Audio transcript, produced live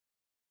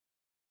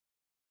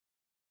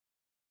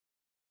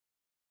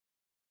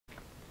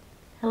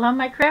Hello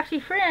my crafty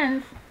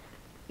friends,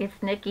 it's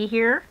Nikki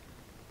here,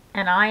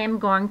 and I am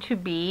going to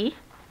be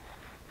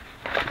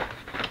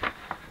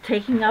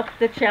taking up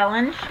the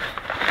challenge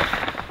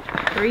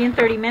 3 in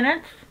 30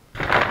 minutes,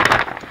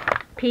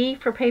 P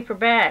for paper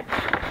bags.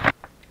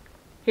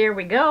 Here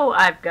we go.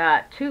 I've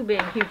got two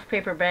big huge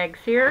paper bags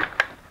here,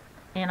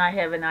 and I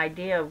have an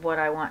idea of what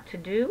I want to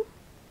do.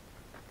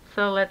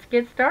 So let's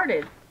get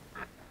started.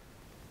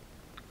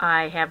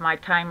 I have my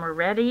timer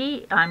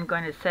ready. I'm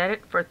going to set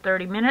it for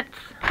 30 minutes.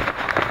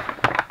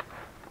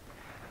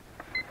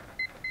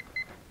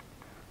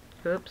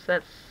 Oops,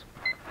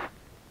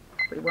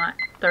 we want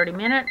 30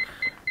 minutes,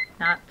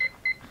 not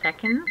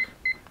seconds.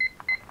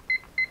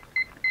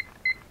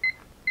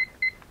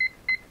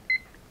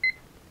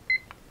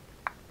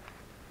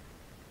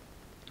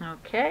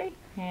 Okay,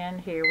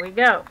 and here we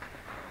go.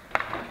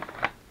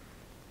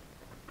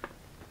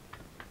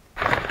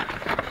 Let's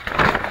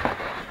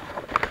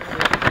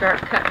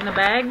start cutting the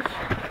bags.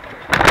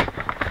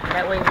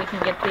 That way we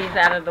can get these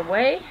out of the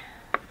way.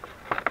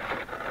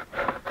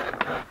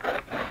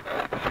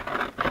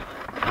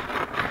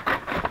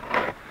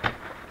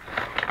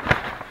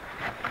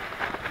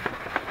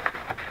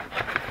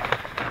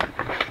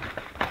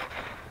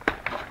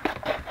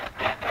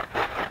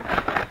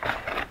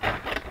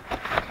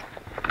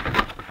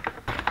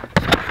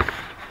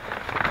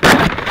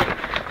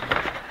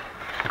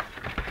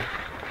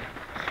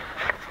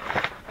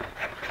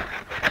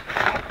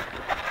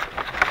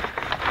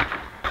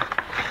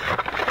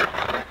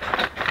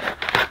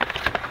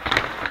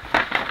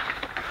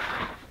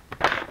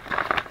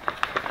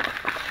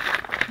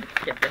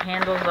 Get the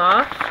handles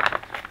off.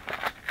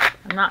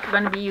 I'm not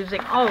going to be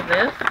using all of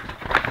this,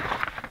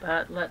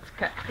 but let's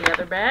cut the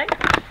other bag.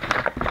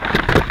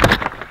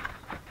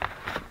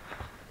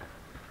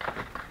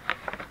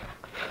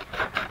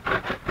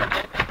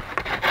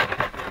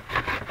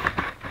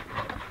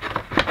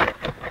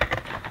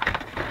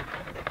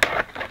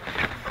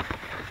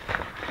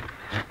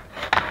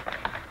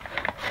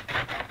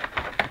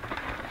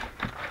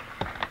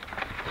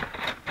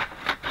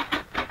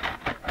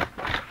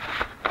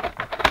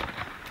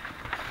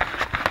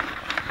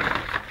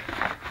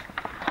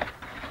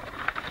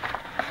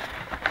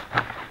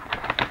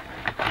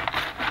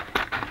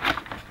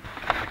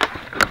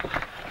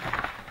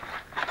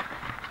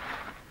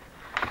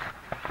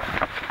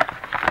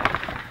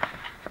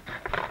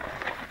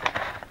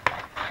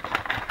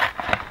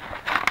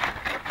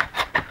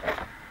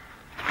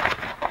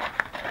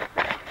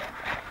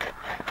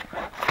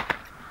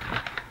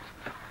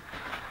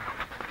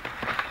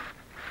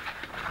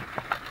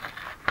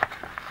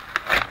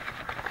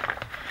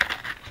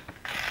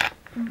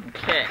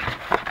 Okay.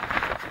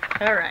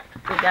 All right.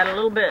 We got a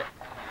little bit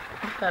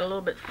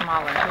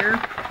smaller here.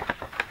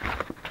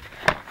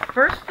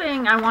 First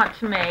thing I want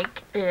to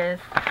make is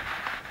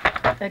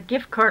a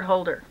gift card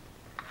holder.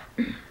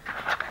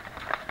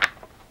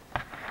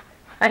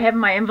 I have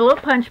my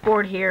envelope punch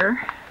board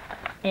here,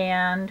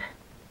 and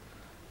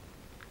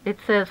it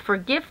says for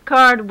gift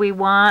card we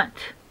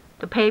want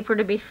the paper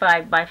to be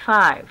 5 by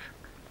 5,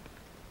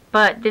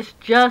 but this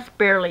just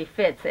barely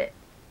fits it.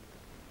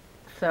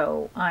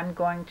 So I'm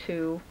going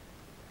to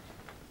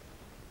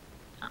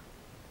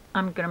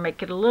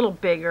make it a little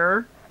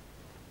bigger.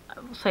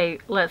 Say,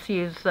 let's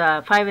use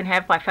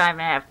 5.5 by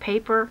 5.5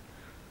 paper,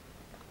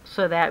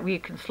 so that we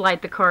can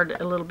slide the card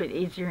a little bit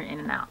easier in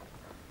and out.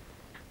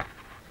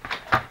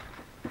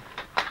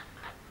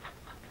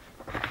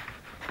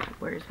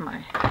 Where's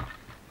my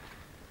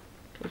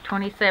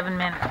 27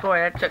 minutes? Boy,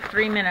 that took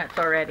 3 minutes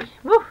already.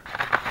 Woo!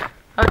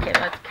 Okay,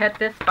 let's cut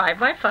this 5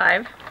 by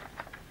 5.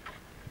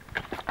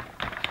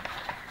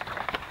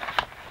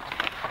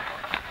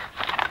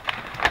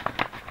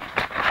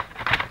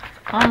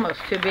 Almost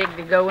too big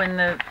to go in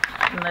the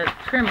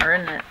trimmer,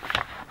 isn't it?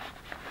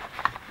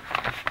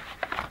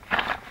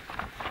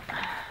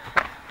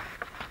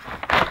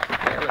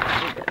 Okay,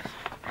 let's do this.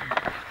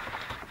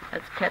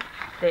 Let's cut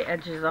the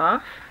edges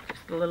off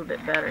just a little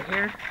bit better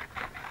here.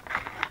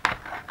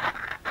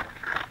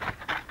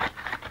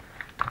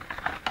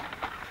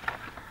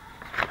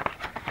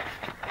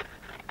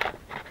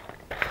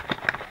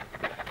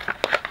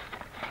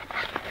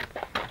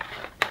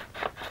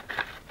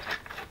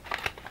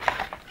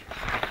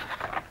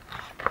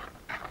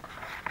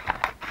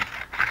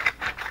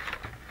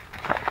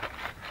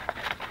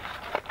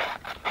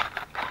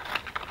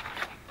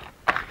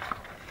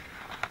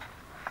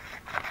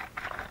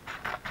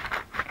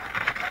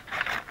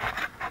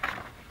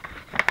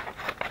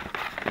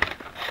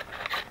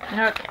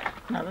 Okay,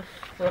 now this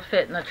will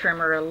fit in the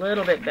trimmer a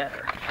little bit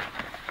better.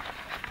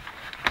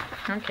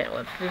 Okay,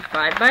 let's do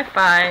 5 by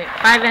 5,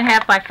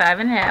 5.5 by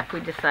 5.5,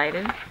 we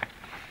decided.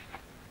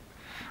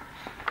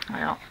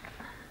 Well,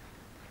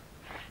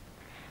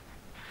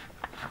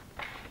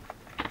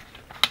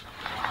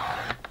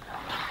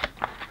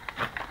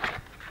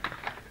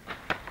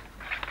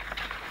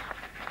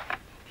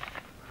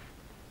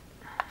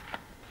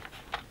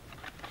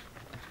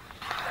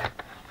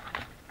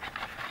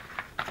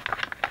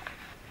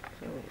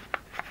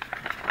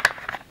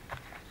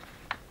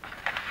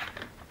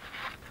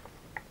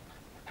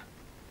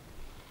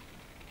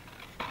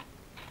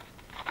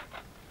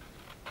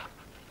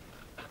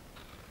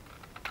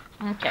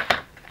 Okay.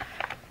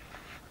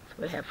 So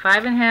we have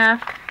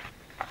 5.5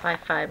 by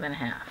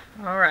 5.5.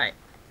 All right.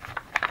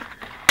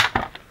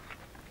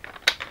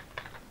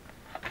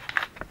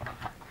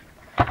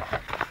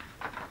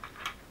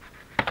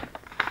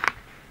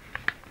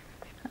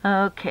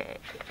 Okay.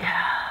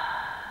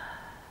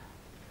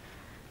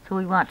 So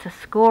we want to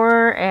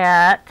score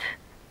at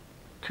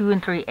 2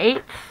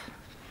 3/8.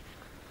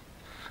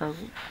 So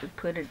we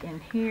put it in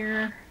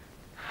here.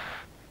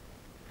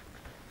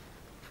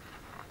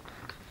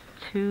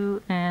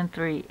 2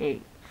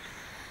 3/8.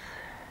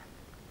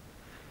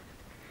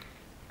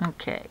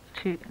 Okay,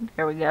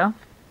 there we go.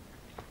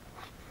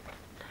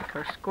 Take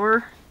our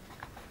score.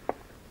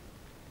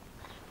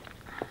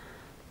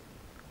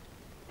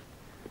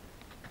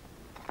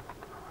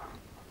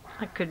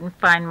 I couldn't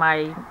find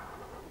my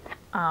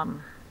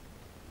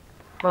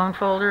bone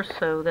folder,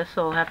 so this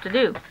will have to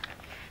do.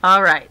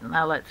 Alright,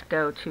 now let's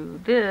go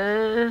to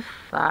this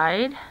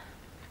side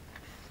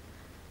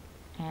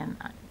and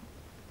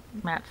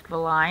match the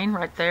line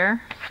right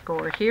there.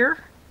 Score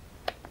here.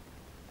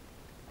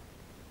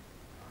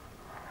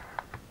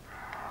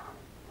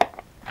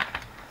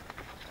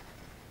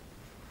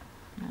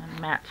 And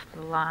match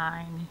the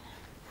line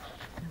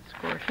and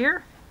score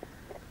here.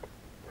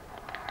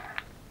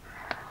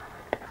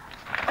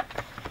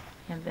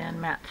 And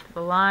then match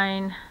the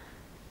line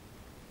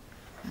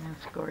and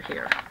score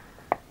here.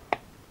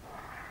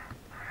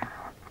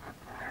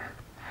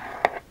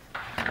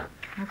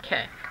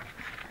 Okay.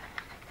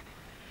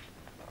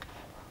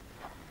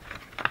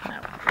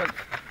 Now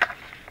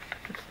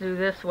let's do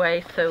this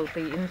way so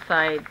the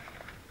inside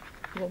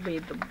will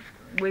be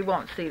we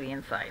won't see the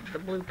inside, the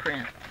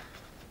blueprint.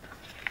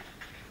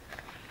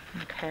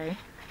 Okay.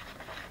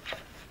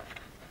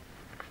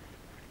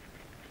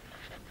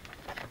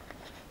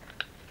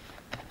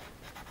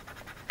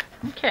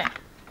 Okay.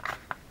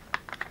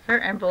 Our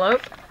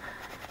envelope.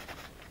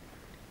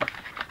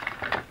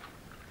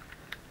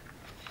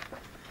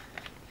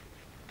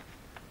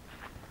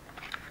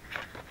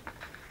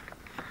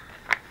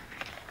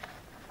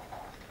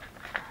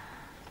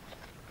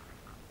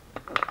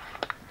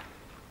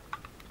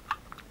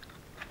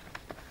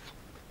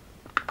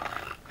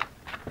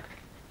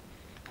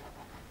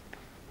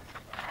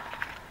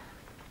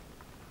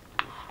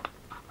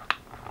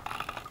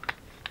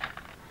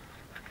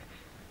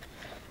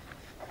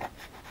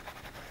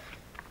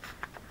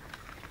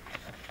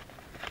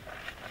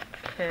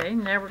 Okay,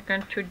 now we're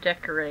going to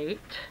decorate.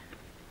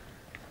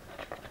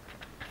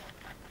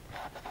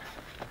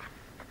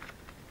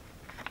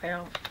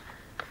 Well,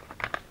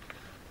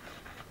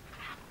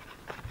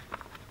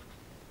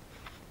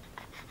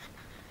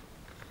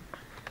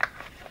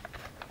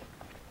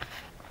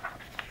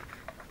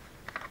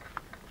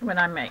 when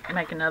I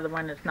make another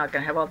one, it's not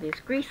going to have all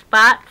these grease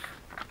spots.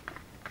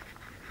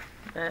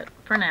 But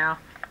for now,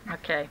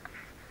 okay.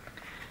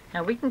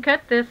 Now we can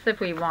cut this if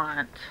we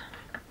want,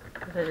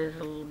 because it is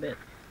a little bit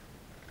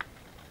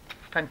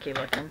funky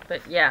looking, but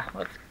yeah,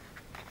 let's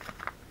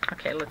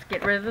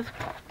get rid of this.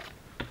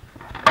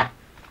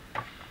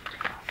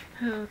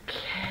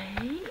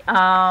 Okay,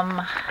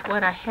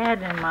 what I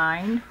had in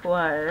mind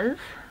was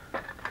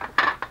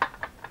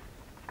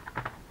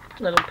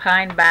little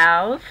pine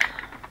boughs.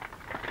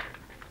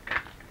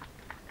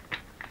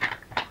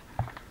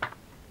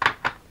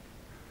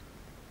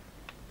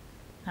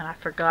 And I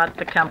forgot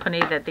the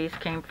company that these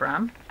came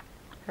from.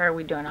 How are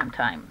we doing on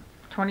time?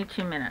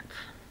 22 minutes.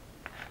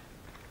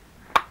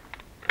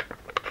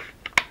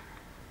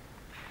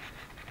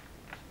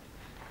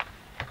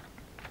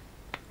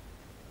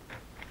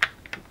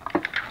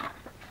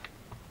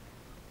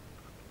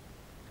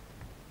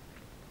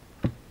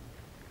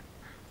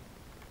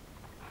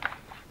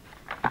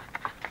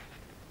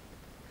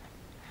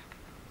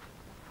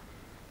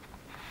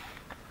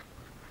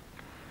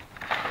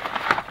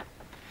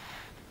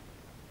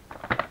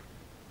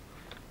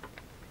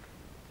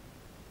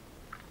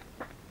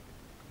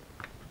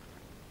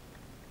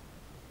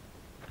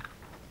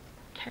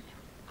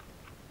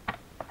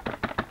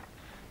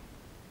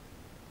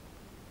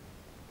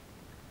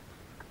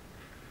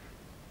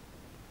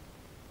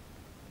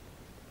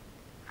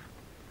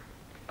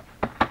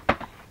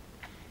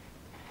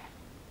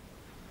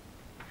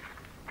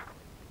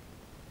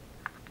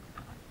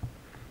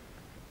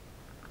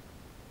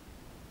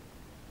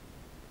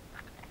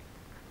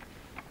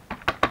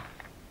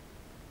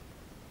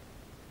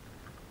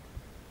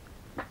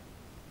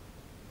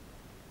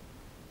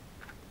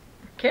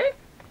 Okay,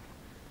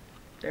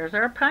 there's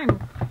our pine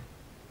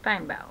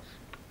boughs.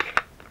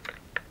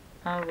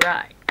 All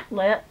right,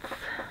 let's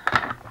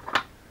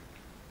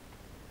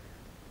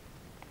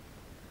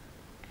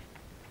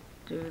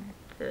do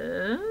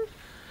this.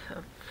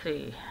 Let's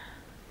see.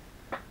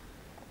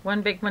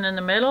 One big one in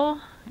the middle.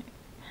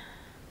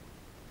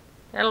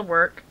 That'll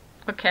work.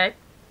 Okay.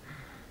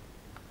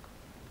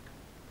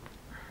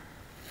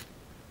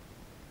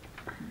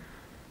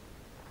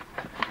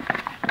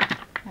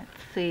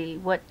 See,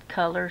 what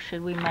color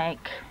should we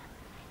make?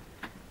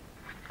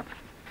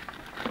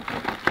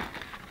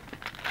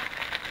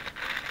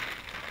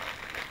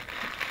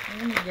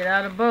 get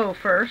out a bow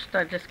first.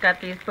 I just got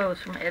these bows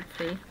from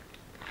Etsy.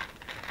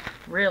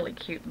 Really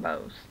cute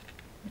bows.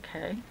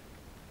 Okay.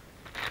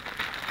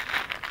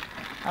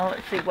 Oh,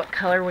 let's see what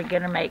color we're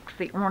going to make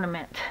the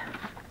ornament.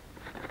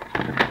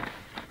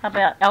 How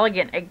about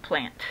elegant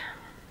eggplant?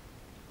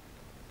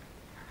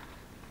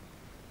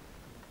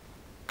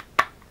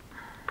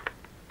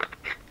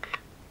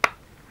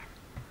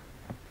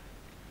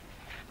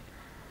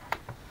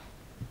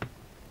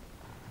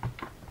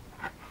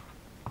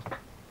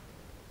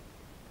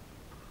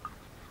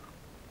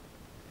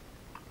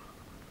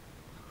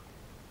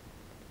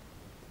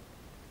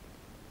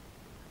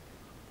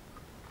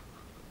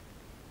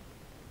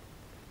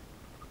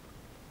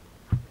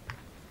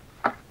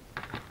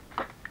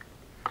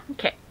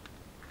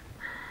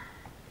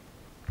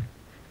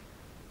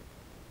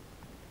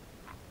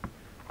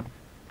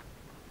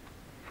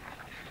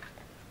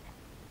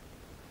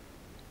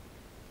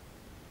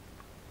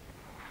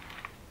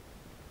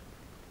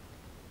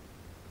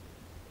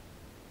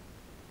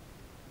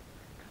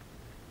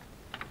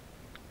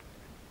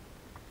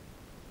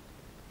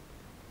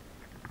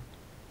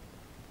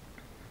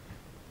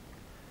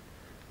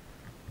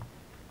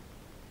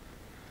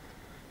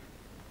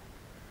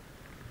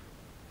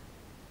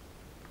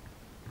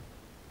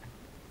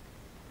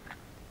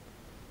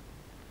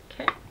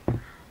 Okay.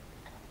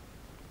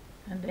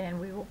 And then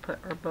we will put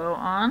our bow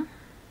on.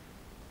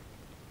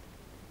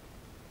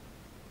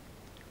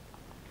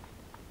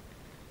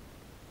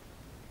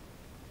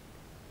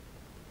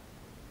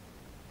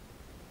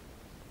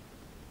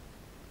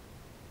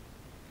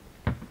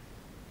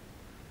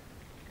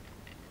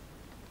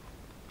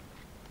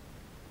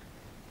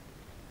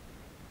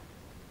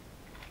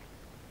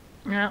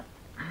 Now,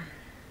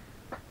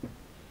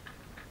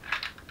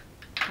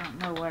 don't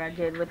know what I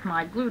did with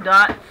my glue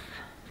dots.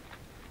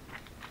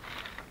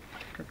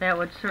 But that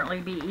would certainly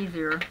be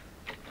easier.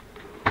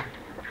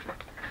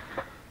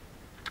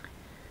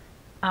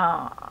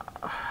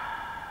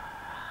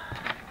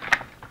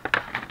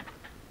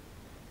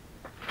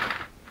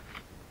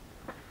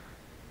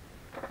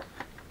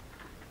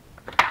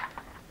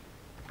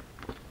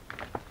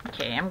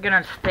 Okay, I'm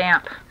gonna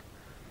stamp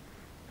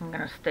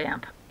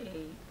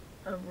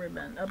a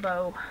ribbon, a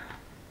bow.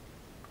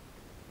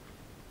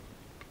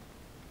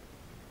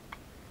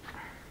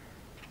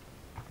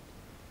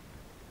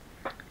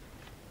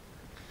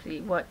 See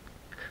what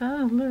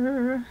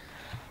color.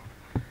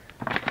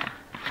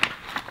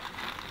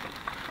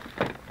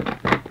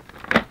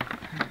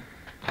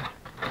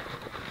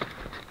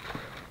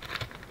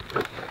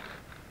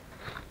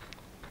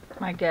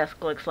 My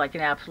desk looks like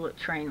an absolute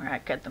train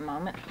wreck at the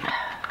moment.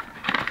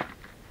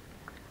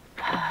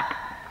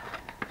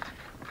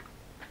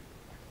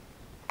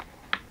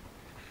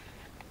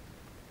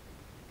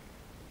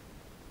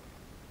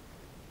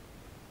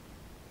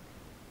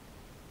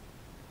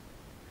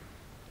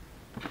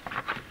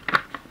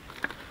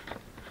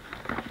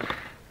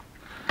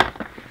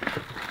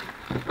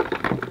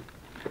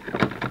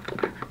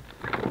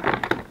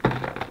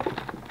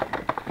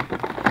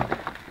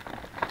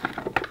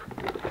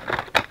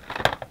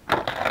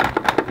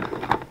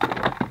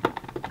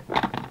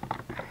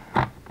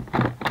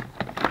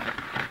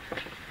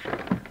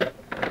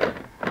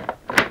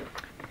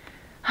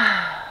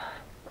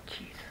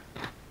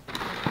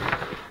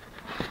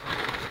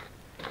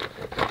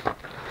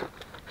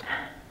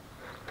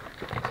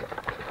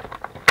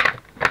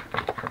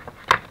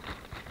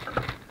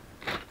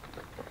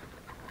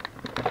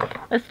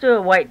 Let's do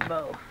a white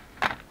bow.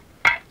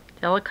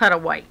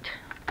 Delicata white.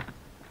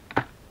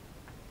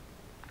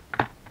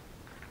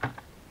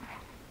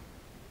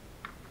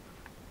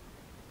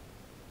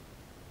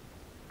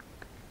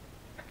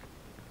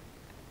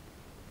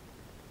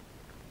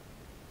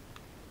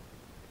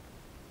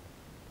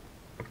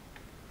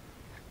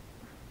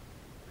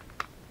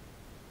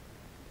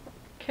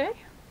 Okay.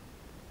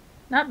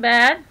 Not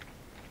bad.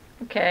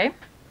 Okay.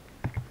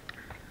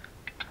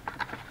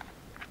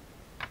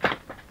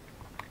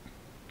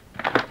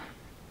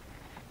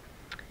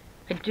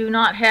 I do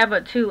not have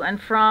a to and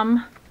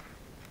from.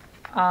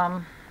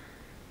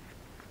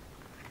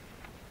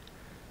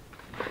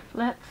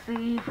 Let's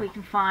see if we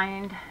can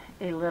find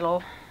a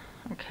little.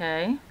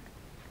 Okay.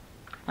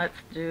 Let's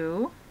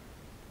do.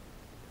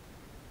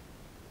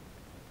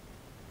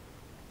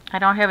 I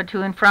don't have a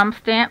to and from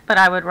stamp, but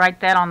I would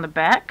write that on the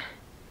back.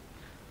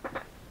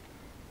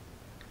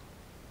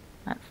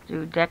 Let's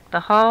do deck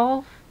the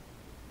halls.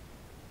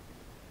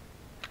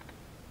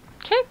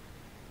 Okay.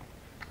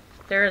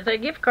 There's a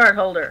gift card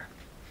holder.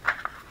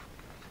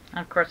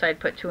 Of course, I'd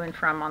put to and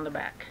from on the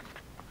back.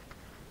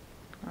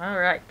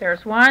 Alright,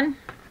 there's one.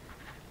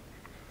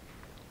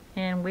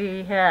 And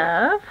we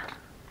have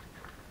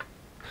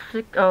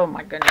oh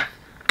my goodness.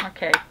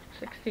 Okay,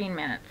 16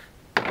 minutes.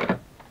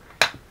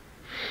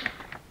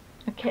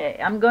 Okay,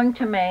 I'm going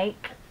to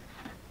make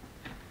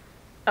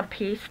a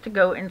piece to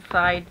go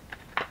inside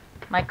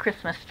my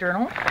Christmas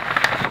journal.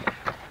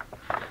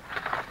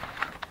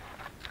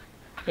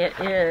 It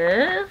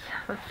is,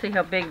 let's see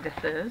how big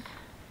this is.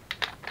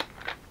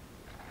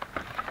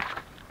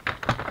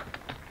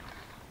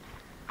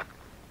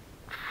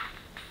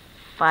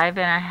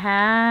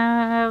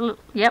 5.5,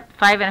 yep,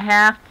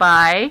 5.5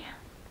 by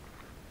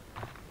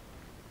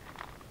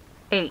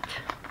 8.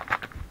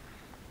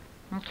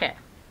 Okay.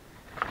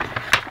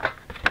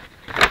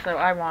 So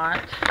I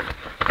want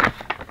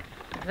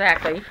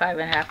exactly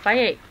 5.5 by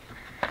 8.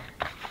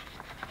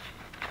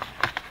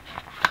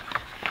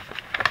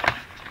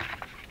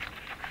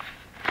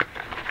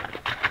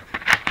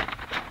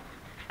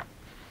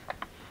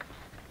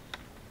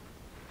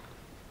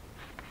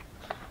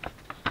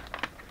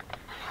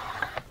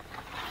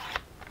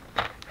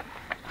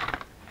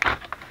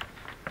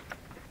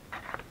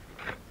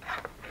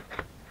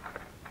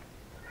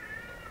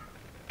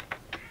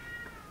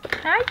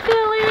 Hi,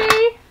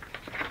 Tilly.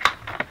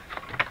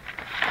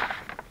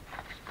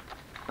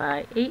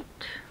 By 8.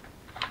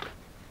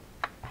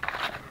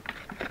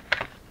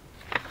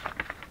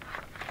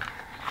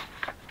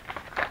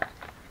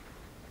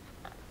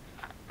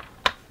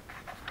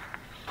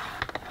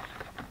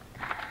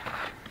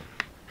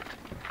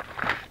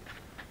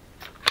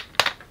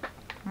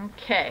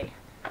 Okay.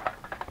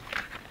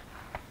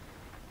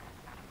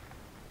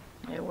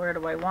 Yeah, where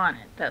do I want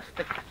it? That's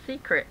the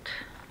secret.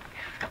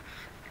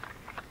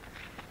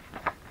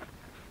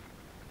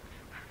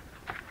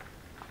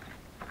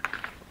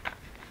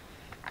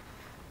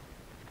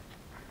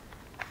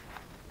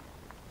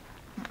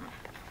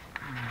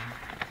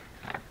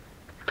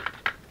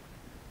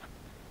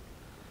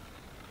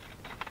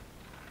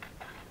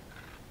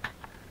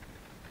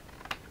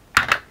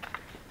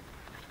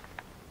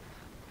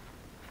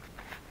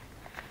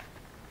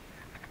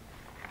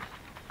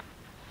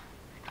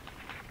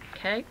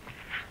 Okay,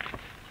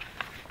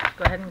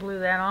 go ahead and glue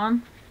that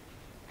on.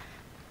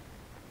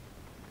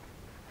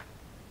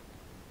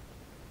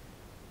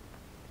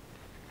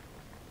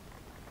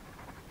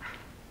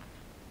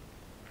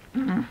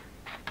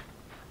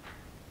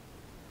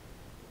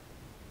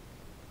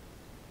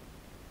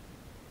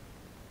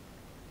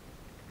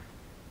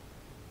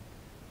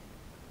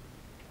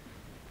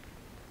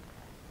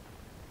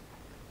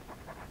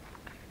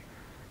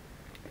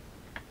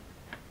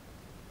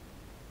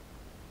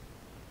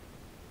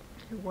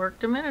 It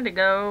worked a minute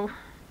ago.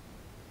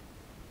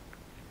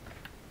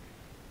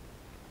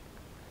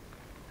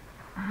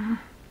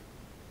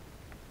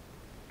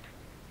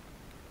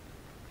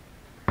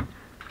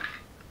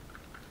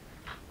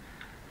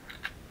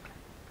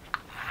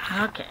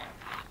 Okay.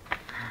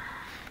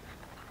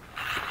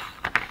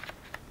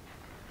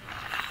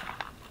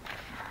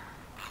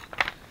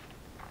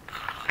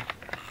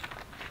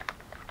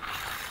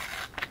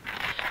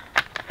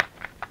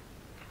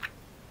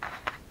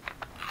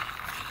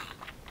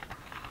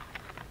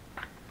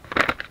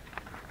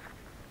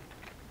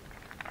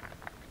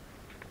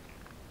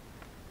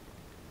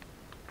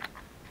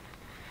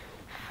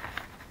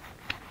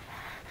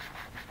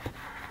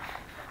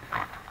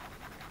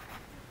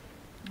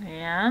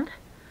 And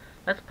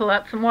let's pull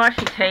out some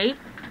washi tape.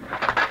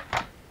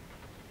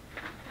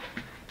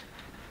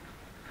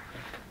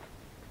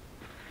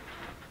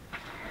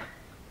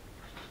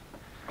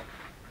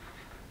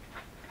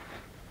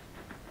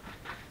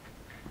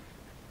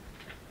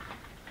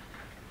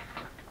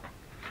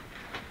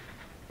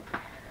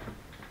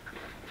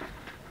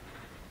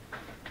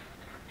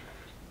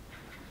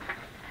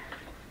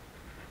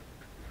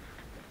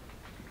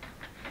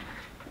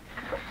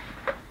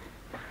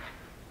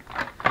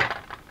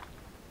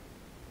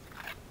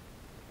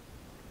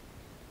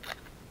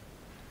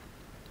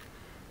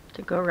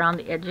 To go around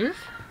the edges.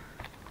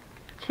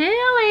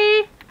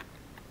 Tilly!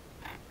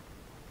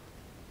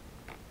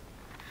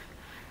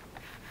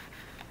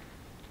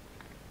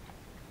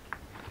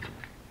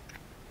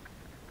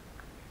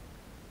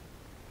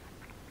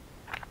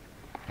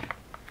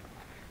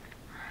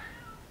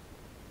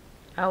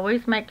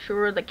 Always make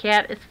sure the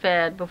cat is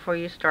fed before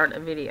you start a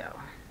video.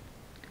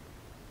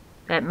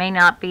 That may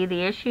not be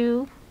the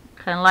issue,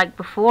 kind of like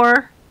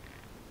before.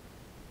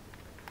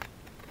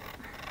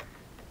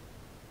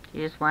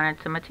 You just wanted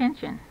some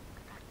attention.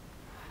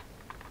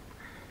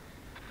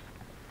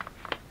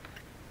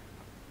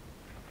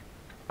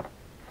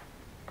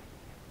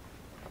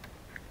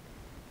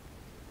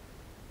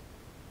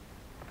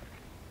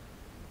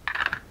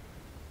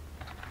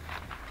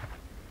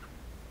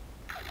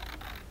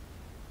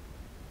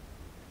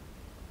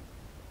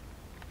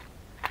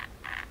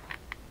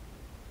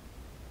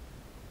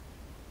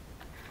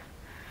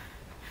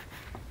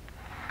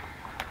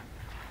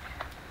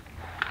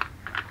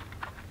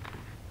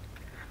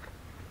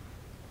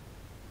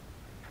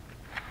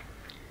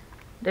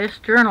 This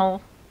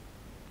journal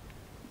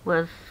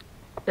was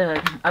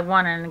I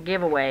won in a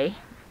giveaway,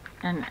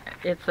 and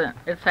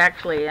it's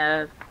actually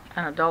an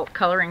adult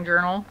coloring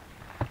journal,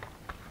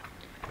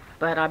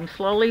 but I'm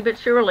slowly but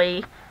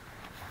surely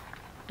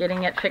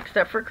getting it fixed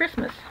up for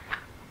Christmas.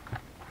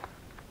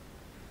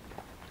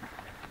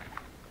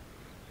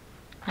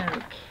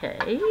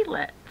 Okay,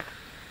 let's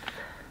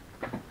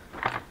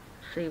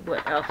see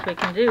what else we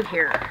can do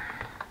here.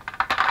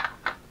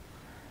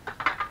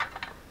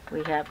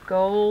 We have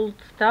gold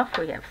stuff,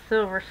 we have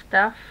silver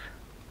stuff,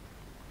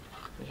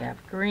 we have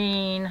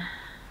green,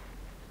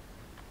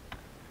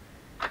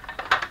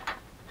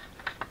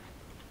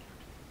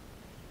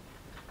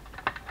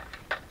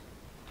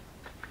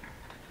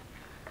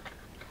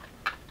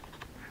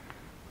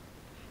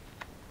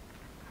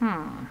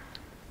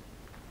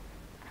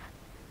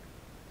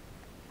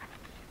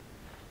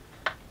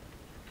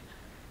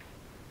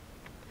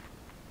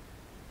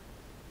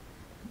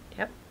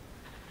 Yep.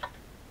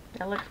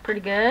 That looks pretty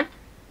good.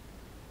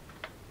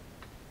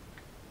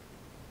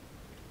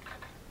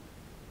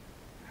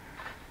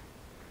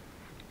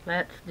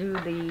 Let's do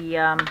the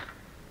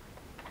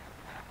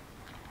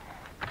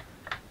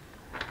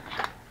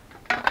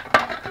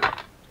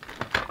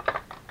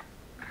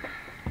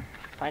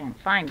if I can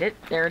find it.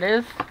 There it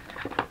is.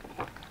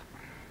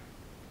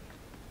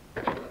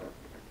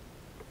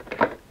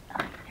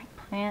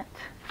 Eggplant.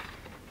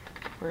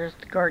 Where's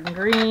the garden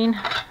green?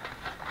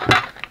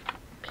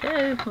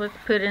 Okay, let's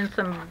put in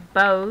some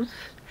bows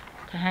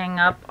to hang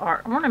up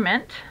our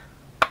ornament.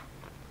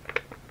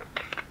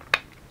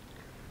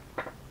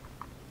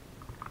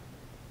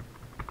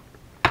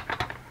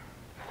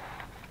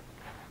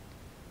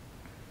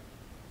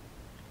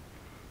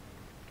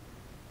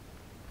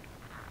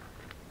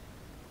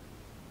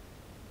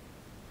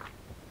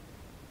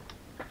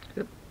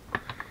 Oop.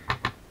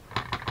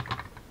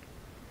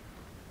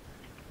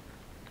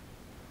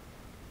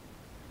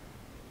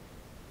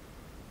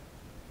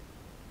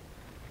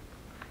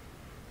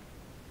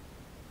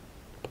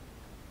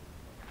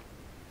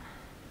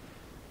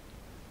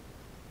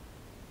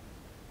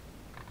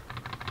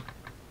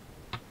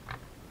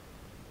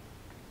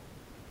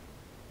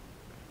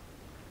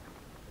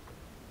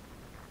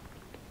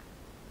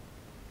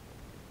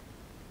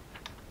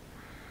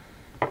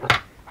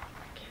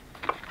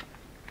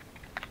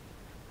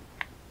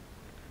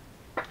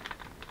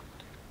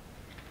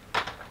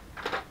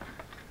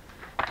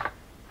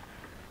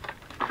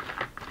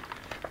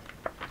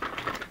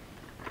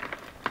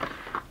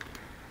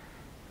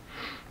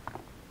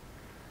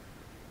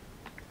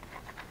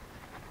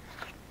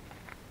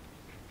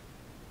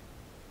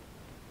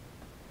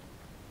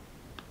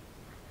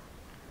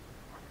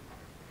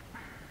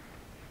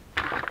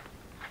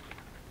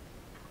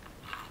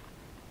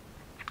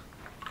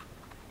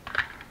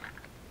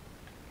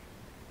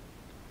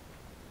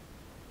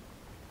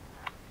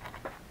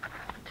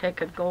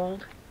 Take a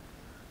gold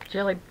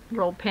jelly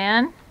roll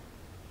pen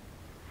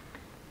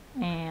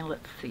and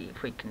let's see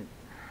if we can.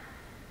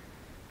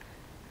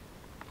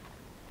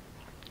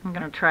 I'm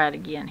going to try it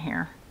again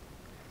here.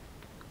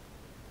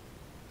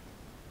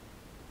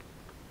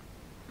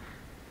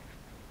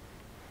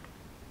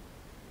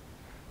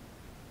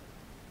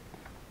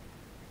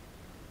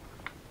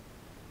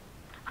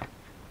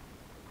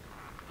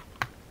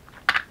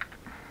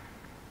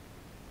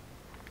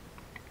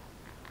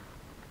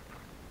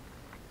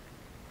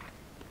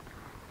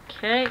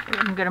 Okay,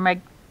 I'm going to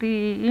make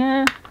the,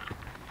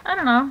 I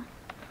don't know,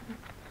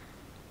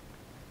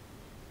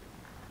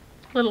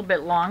 a little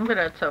bit long, but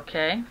that's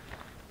okay.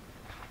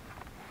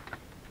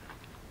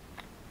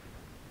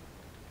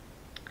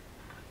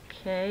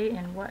 Okay,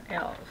 and what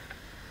else?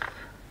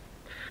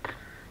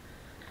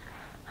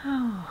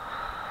 Oh.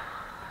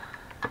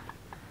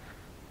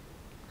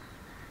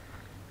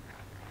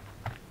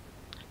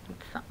 Need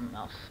something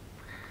else.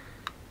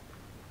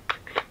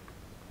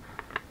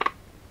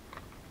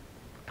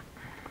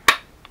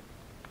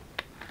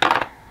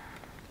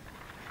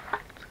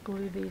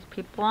 Glue these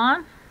people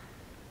on.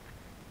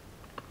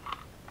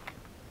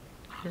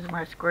 These are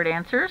my square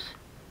dancers.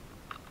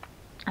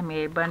 I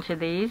made a bunch of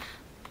these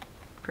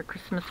for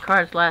Christmas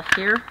cards last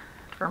year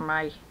for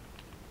my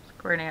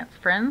square dance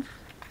friends.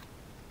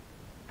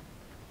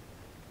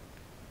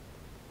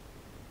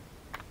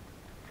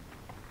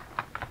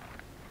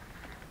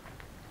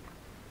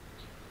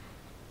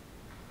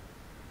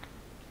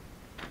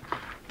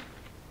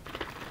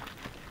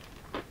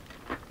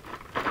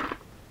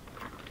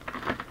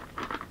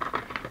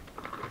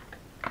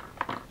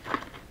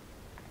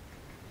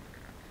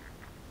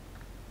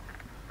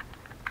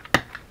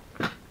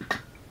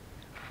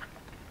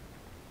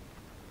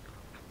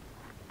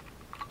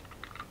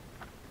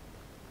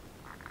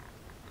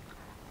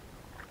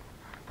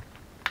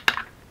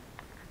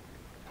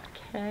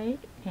 Okay,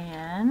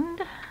 and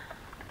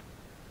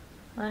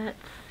let's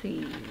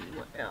see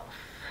what else.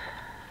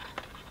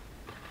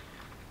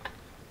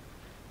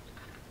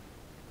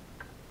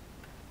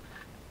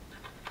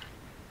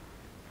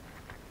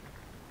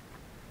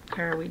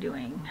 How are we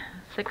doing?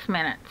 6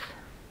 minutes.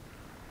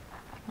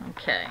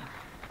 Okay.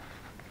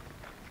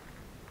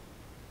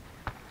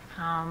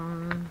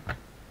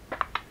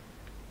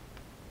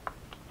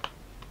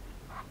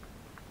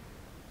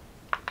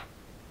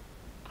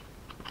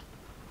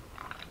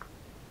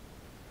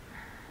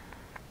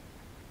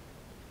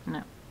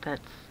 No,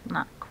 that's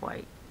not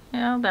quite.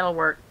 Yeah, that'll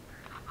work.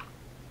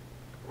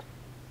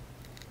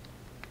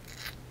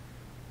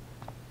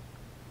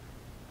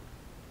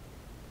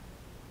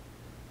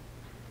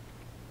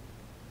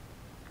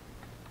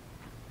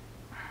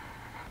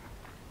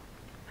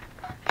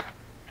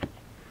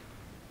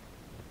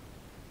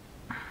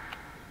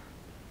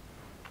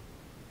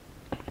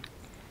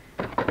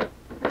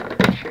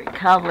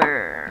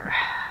 Color.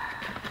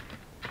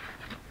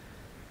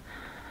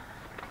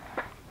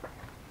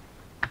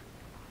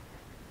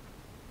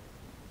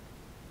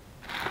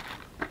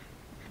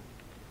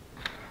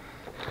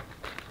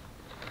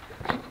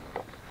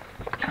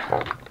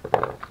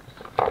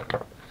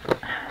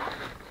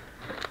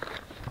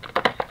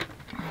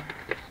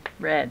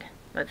 Red.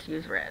 Let's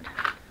use red.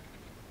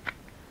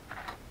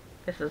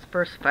 This is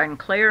Versified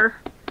Clear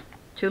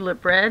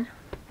Tulip Red.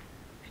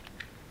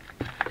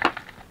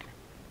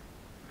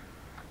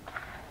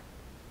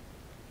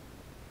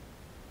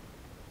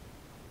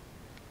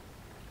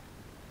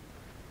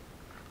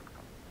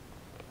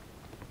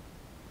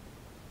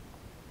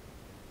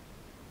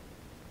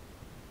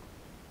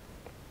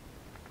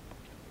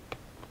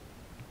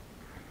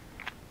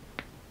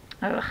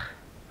 Ugh.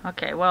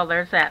 Okay, well,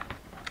 there's that.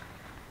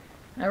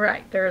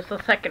 Alright, there's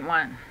the second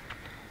one.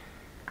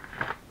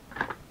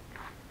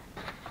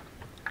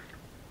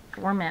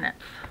 4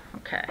 minutes.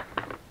 Okay.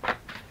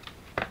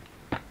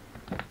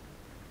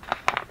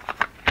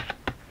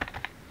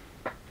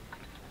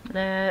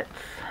 Let's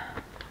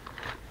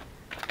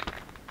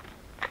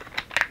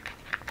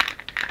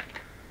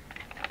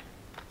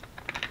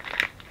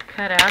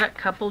cut out a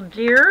couple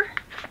deer.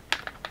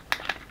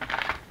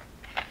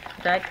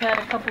 Die cut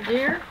a couple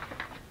deer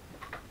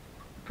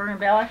for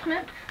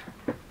embellishments.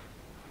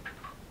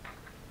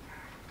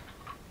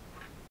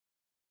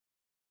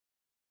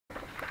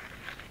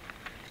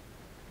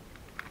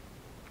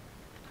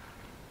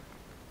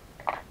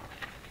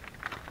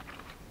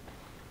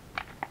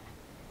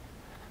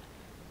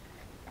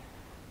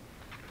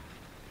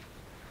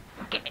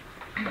 Okay.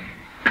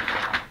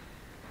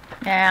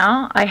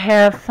 Now I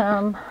have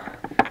some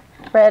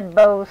red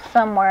bows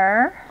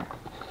somewhere.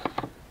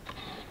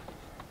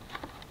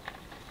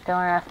 Don't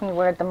ask me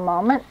where at the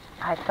moment.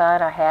 I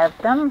thought I had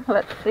them.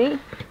 Let's see.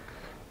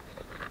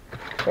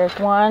 There's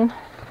one.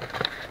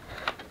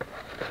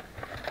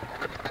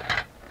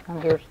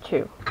 And here's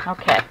two.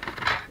 Okay.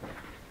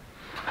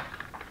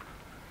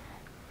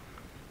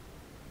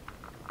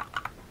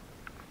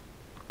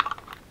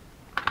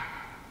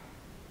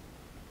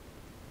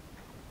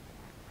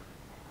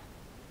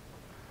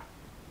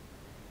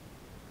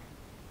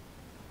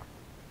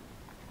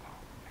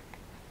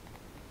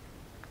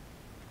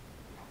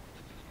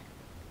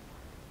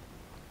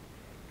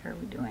 How are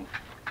we doing?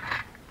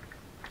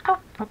 Oh,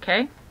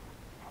 okay.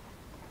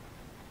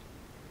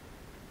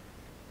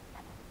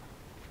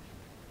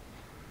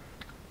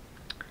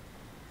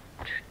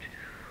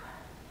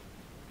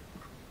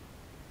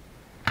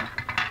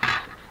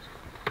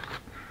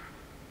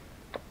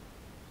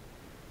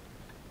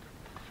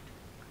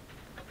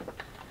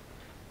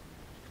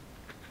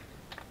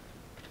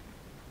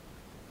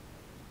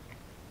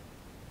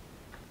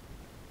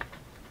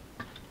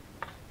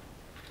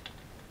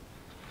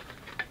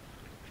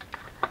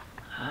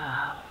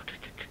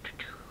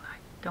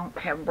 Don't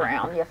have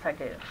brown. Yes, I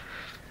do.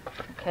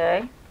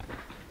 Okay.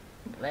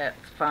 Let's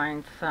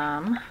find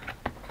some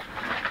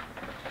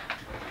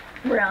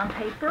brown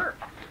paper.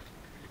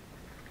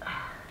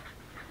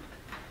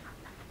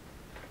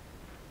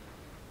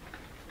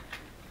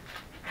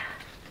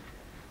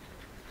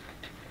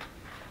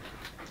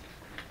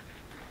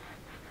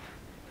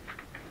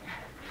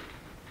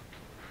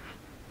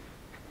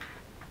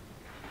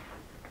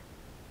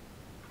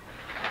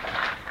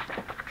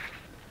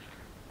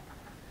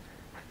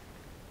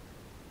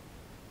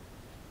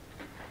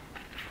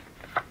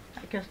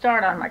 I can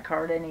start on my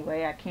card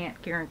anyway. I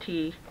can't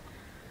guarantee.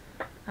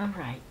 All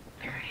right,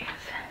 there it is.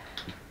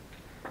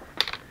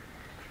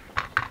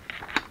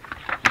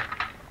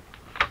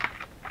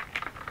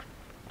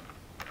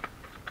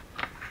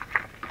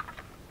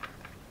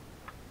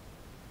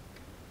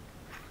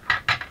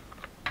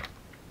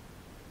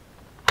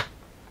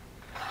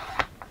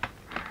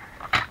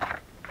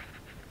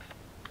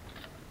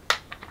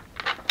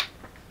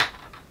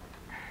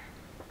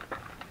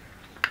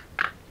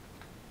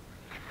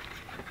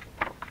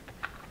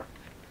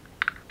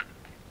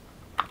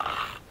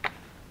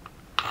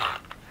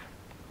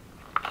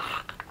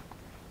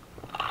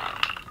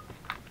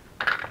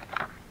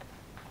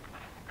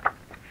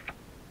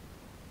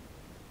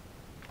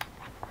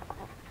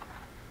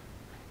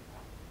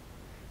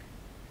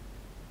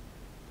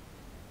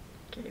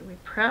 Okay, we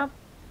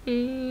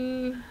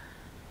probably,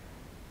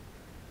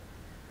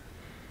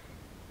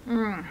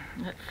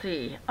 let's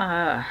see,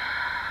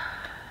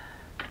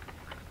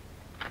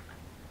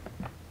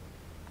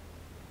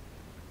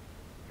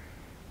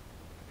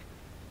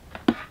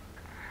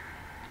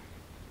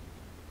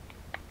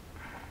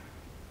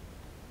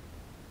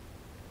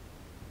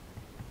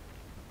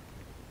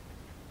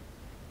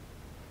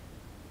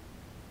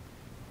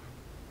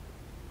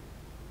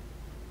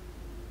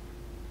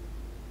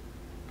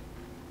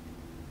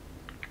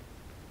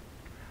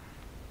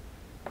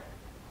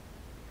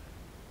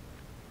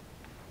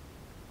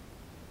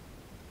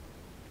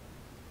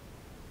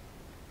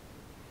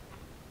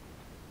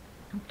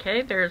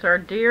 okay, there's our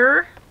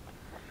deer,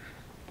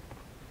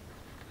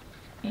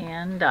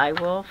 and I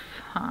will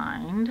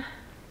find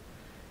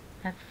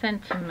a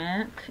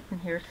sentiment in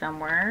here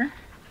somewhere,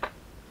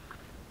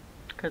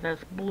 because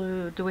that's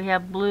blue. Do we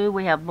have blue?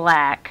 We have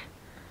black.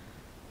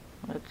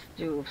 Let's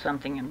do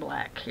something in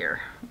black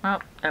here. Oh,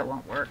 that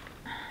won't work.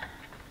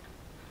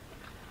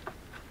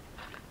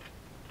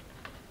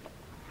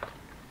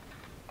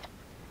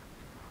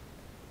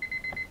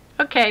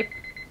 Okay,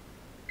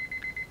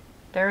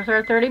 there's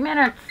our 30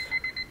 minutes.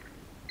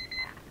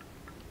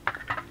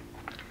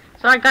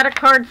 So I got a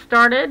card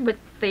started with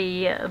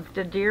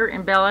the deer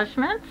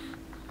embellishments.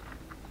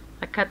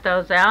 I cut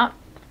those out.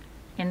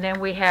 And then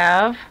we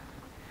have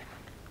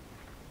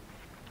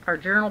our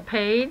journal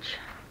page.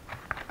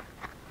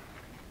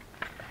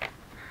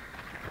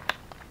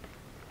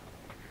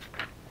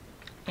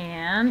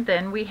 And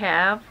then we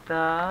have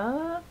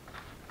the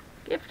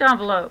gift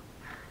envelope.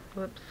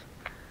 Whoops.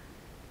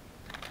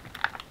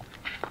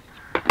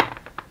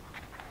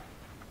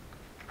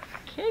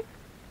 Okay.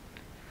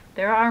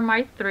 There are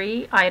my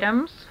 3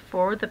 items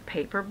for the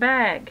paper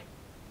bag.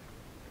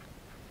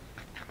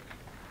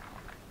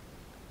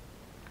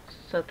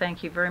 So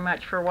thank you very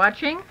much for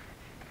watching.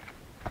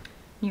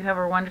 You have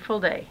a wonderful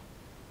day.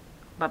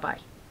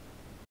 Bye-bye.